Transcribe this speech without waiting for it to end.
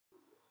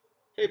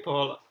Hey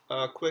Paul,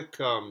 quick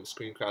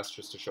screencast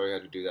just to show you how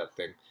to do that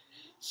thing.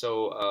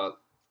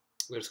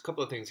 There's a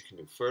couple of things you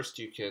can do. First,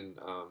 you can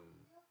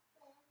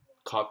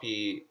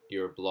copy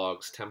your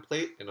blog's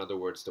template, in other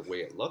words, the way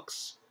it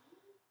looks,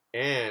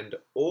 and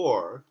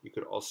or you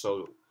could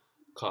also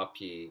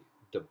copy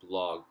the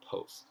blog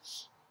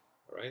posts.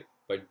 All right.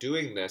 By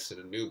doing this in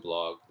a new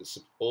blog,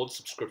 the old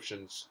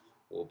subscriptions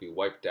will be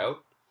wiped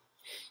out.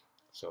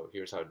 So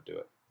here's how to do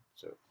it.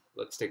 So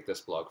let's take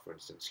this blog for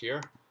instance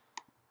here.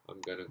 I'm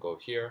gonna go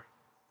here.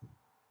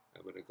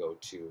 I'm gonna go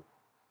to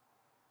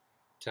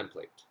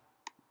template.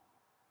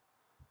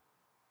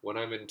 When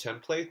I'm in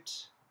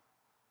template,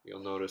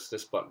 you'll notice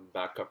this button,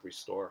 backup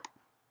restore.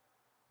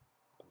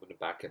 I'm going to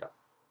back it up.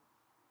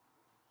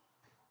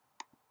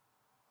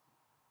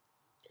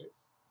 Okay.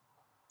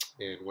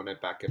 And when I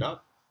back it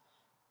up,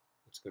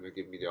 it's going to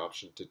give me the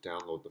option to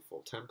download the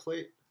full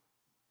template.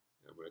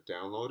 I'm going to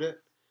download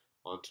it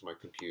onto my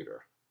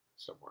computer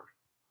somewhere.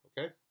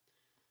 Okay.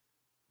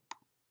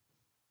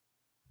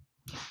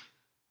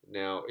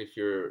 Now, if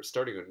you're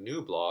starting a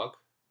new blog,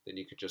 then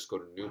you could just go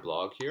to new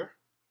blog here.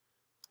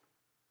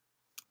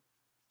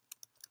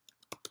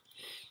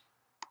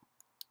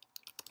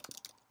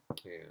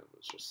 And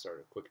let's just start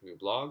a quick new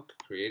blog,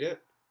 create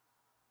it.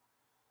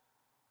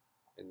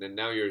 And then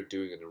now you're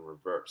doing it in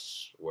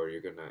reverse, where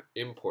you're going to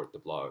import the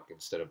blog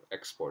instead of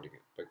exporting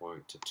it by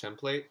going to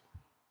template.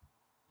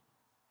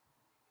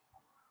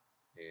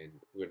 And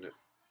we're going to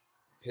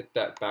hit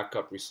that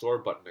backup restore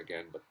button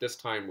again, but this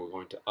time we're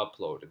going to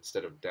upload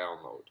instead of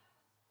download.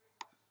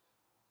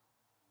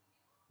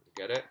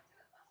 Get it?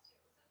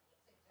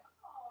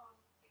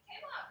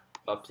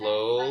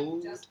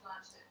 Upload.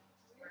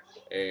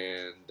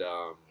 And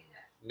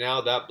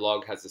now that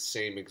blog has the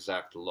same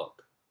exact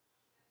look.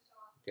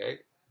 Okay?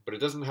 But it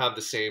doesn't have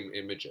the same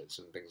images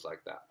and things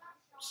like that.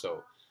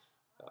 So,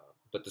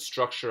 but the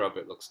structure of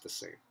it looks the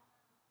same.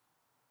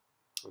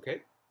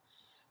 Okay?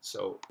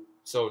 So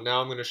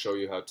now I'm going to show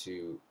you how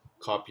to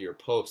copy your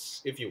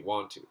posts if you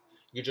want to.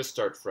 You just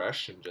start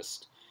fresh and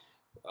just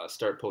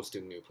start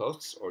posting new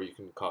posts, or you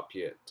can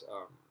copy it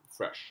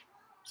fresh.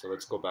 So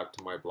let's go back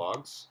to my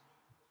blogs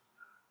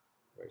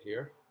right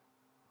here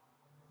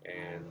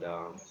and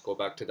go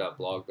back to that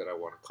blog that I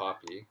want to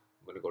copy.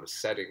 I'm going to go to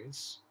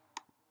settings,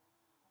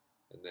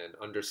 and then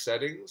under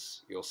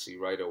settings you'll see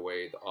right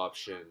away the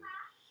option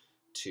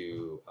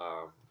to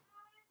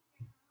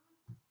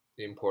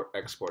import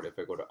export. If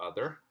I go to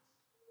other,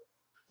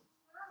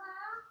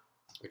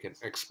 I can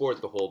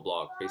export the whole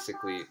blog,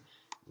 basically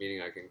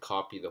meaning I can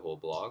copy the whole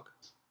blog.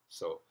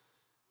 So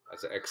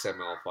as an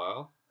XML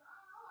file,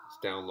 it's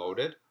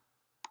downloaded.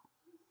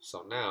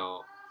 So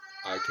now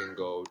I can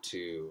go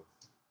to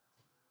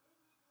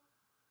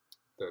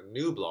the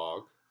new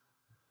blog,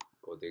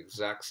 go the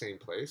exact same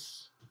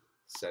place,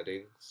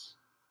 settings,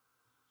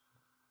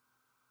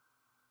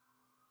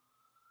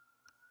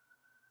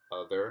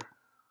 other,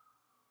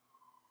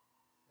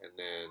 and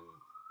then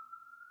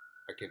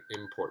I can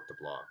import the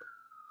blog.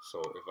 So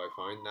if I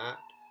find that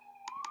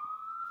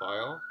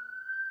file,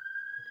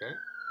 okay,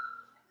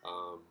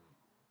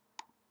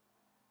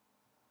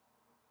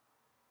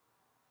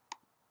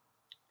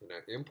 and I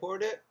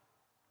import it,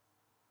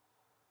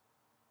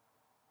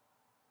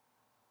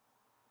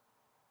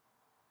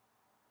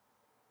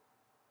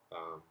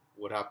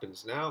 what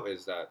happens now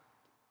is that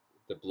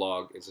the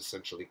blog is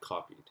essentially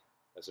copied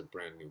as a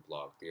brand new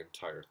blog, the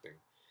entire thing.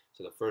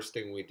 So the first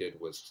thing we did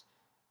was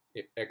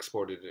it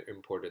exported and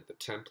imported the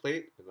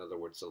template, in other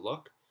words, the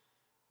look.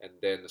 And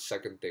then the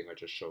second thing I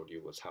just showed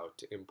you was how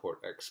to import,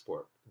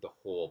 export the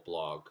whole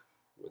blog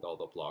with all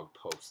the blog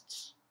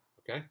posts.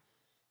 Okay?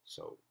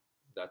 So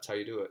that's how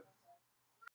you do it.